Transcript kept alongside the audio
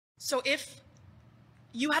So if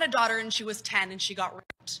you had a daughter and she was 10 and she got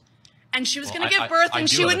raped, and she was going to give birth, and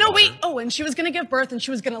she would and she was going to give birth and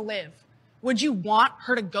she was going to live. Would you want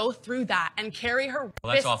her to go through that and carry her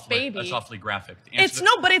baby? That's awfully graphic. It's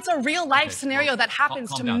but it's a real life scenario that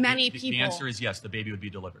happens to many people. The answer is yes. The baby would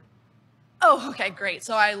be delivered. Oh, okay, great.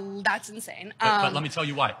 So that's insane. But let me tell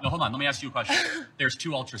you why. No, hold on. Let me ask you a question. There's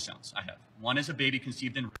 2 ultrasounds I have. One is a baby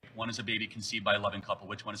conceived in rape. One is a baby conceived by a loving couple.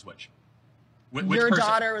 Which one is which? Your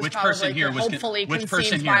daughter was probably hopefully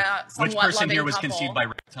conceived by a somewhat loving couple. Conceived by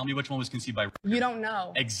rape? Tell me which one was conceived by rape. You don't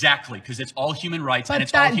know. Exactly, because it's all human rights and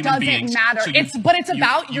it's all human beings. But that doesn't matter. It's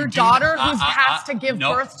about your daughter who has to give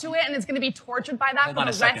birth to it and is going to be tortured by that for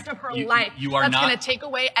the rest of her life. That's going to take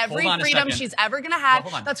away every freedom she's ever going to have.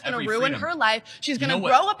 That's going to ruin her life. She's going to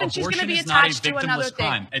grow up and she's going to be attached to another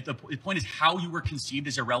thing. The point is how you were conceived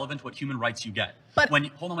is irrelevant to what human rights you get.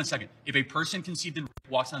 Hold on 1 second. If a person conceived in rape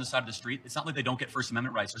walks on the side of the street, it's not like they don't get First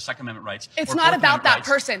Amendment rights or Second Amendment rights. It's not about that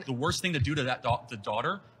person. The worst thing to do to the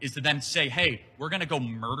daughter is to then say, hey, we're going to go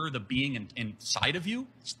murder the being inside of you.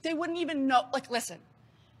 They wouldn't even know. Like, listen.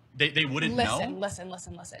 They wouldn't know? Listen.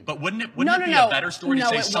 But wouldn't it be a better story to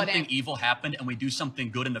say something evil happened and we do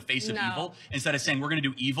something good in the face of evil instead of saying we're going to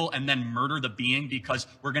do evil and then murder the being because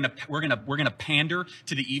we're going to pander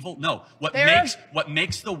to the evil? No. What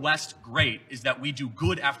makes the West great is that we do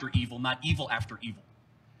good after evil, not evil after evil.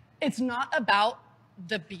 It's not about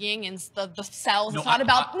the being in the cells. It's not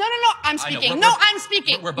about. No. I'm speaking. I'm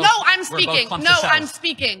speaking. I'm speaking. I'm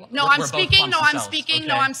speaking.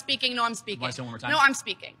 I'm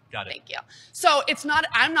speaking. Got it. Thank you. So it's not.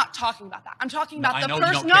 I'm not talking about that. I'm talking about the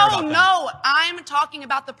person. I'm talking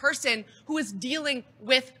about the person who is dealing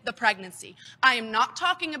with the pregnancy. I am not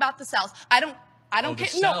talking about the cells. I don't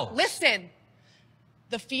care. No, listen.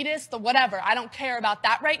 The fetus, the whatever. I don't care about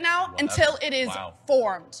that right now until it is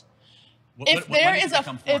formed. If there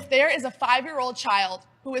is a 5-year-old child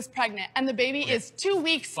who is pregnant and the baby is 2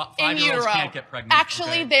 weeks in utero, can't get pregnant.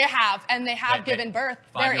 Actually they have given birth.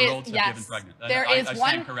 There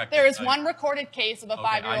is one recorded case of a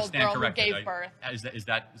 5-year-old girl who gave birth. Is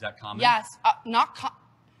that common? Yes,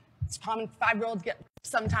 it's common. 5-year-olds get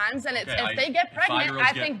sometimes, and if they get pregnant,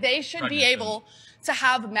 I think they should be able to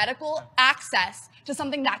have medical access to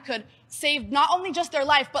something that could save not only just their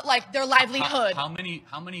life, but like their livelihood. How many,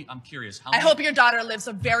 I'm curious. I hope your daughter lives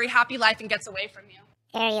a very happy life and gets away from you.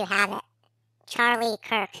 There you have it. Charlie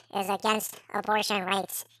Kirk is against abortion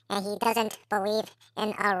rights, and he doesn't believe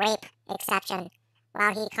in a rape exception,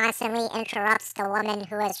 while he constantly interrupts the woman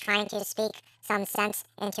who is trying to speak some sense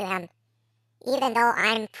into him. Even though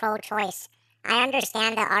I'm pro-choice, I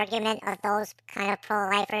understand the argument of those kind of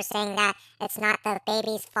pro-lifers saying that it's not the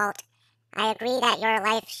baby's fault. I agree that your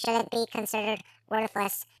life shouldn't be considered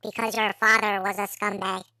worthless because your father was a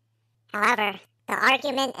scumbag. However, the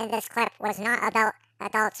argument in this clip was not about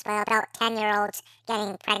adults, but about 10-year-olds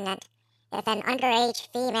getting pregnant. If an underage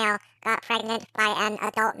female got pregnant by an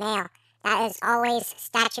adult male, that is always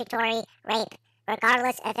statutory rape,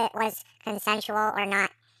 regardless if it was consensual or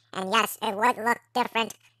not. And yes, it would look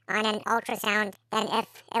different on an ultrasound than if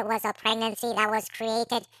it was a pregnancy that was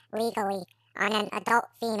created legally on an adult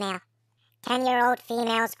female. 10-year-old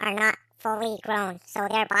females are not fully grown, so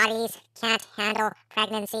their bodies can't handle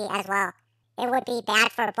pregnancy as well. It would be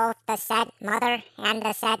bad for both the said mother and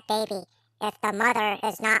the said baby if the mother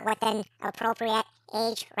is not within appropriate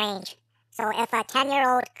age range. So if a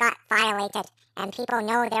 10-year-old got violated and people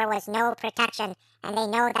know there was no protection and they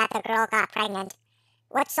know that the girl got pregnant,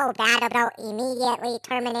 what's so bad about immediately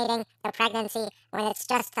terminating the pregnancy when it's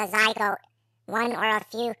just a zygote, one or a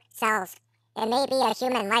few cells? It may be a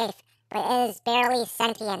human life, but it is barely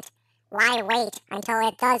sentient. Why wait until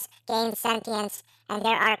it does gain sentience and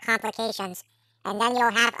there are complications? And then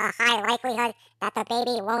you'll have a high likelihood that the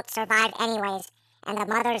baby won't survive anyways, and the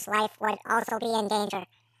mother's life would also be in danger.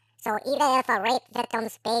 So even if a rape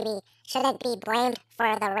victim's baby shouldn't be blamed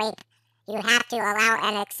for the rape, you have to allow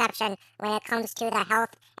an exception when it comes to the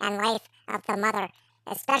health and life of the mother,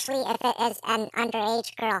 especially if it is an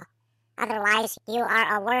underage girl. Otherwise, you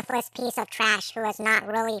are a worthless piece of trash who is not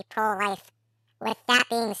really pro-life. With that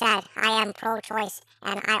being said, I am pro-choice,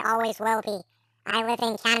 and I always will be. I live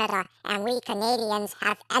in Canada, and we Canadians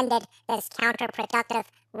have ended this counterproductive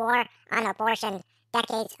war on abortion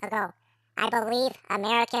decades ago. I believe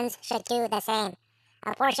Americans should do the same.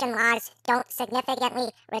 Abortion laws don't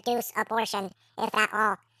significantly reduce abortion, if at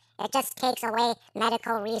all. It just takes away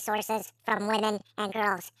medical resources from women and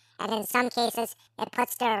girls, and in some cases, it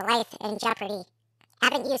puts their life in jeopardy.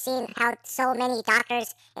 Haven't you seen how so many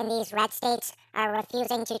doctors in these red states are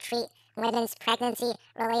refusing to treat women's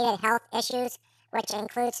pregnancy-related health issues, which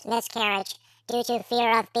includes miscarriage, due to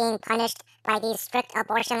fear of being punished by these strict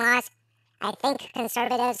abortion laws. I think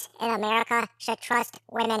conservatives in America should trust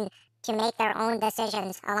women to make their own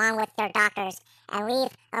decisions along with their doctors and leave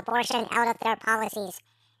abortion out of their policies.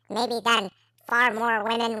 Maybe then far more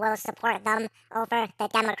women will support them over the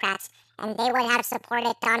Democrats, and they would have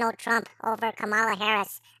supported Donald Trump over Kamala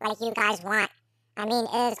Harris like you guys want. I mean,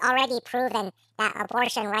 it is already proven that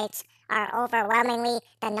abortion rights are overwhelmingly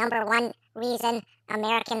the number one reason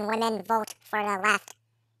American women vote for the left.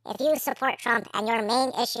 If you support Trump and your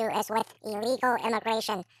main issue is with illegal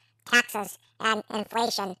immigration, taxes, and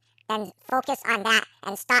inflation, then focus on that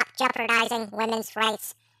and stop jeopardizing women's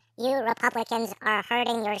rights. You Republicans are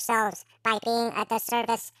hurting yourselves by being a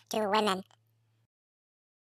disservice to women.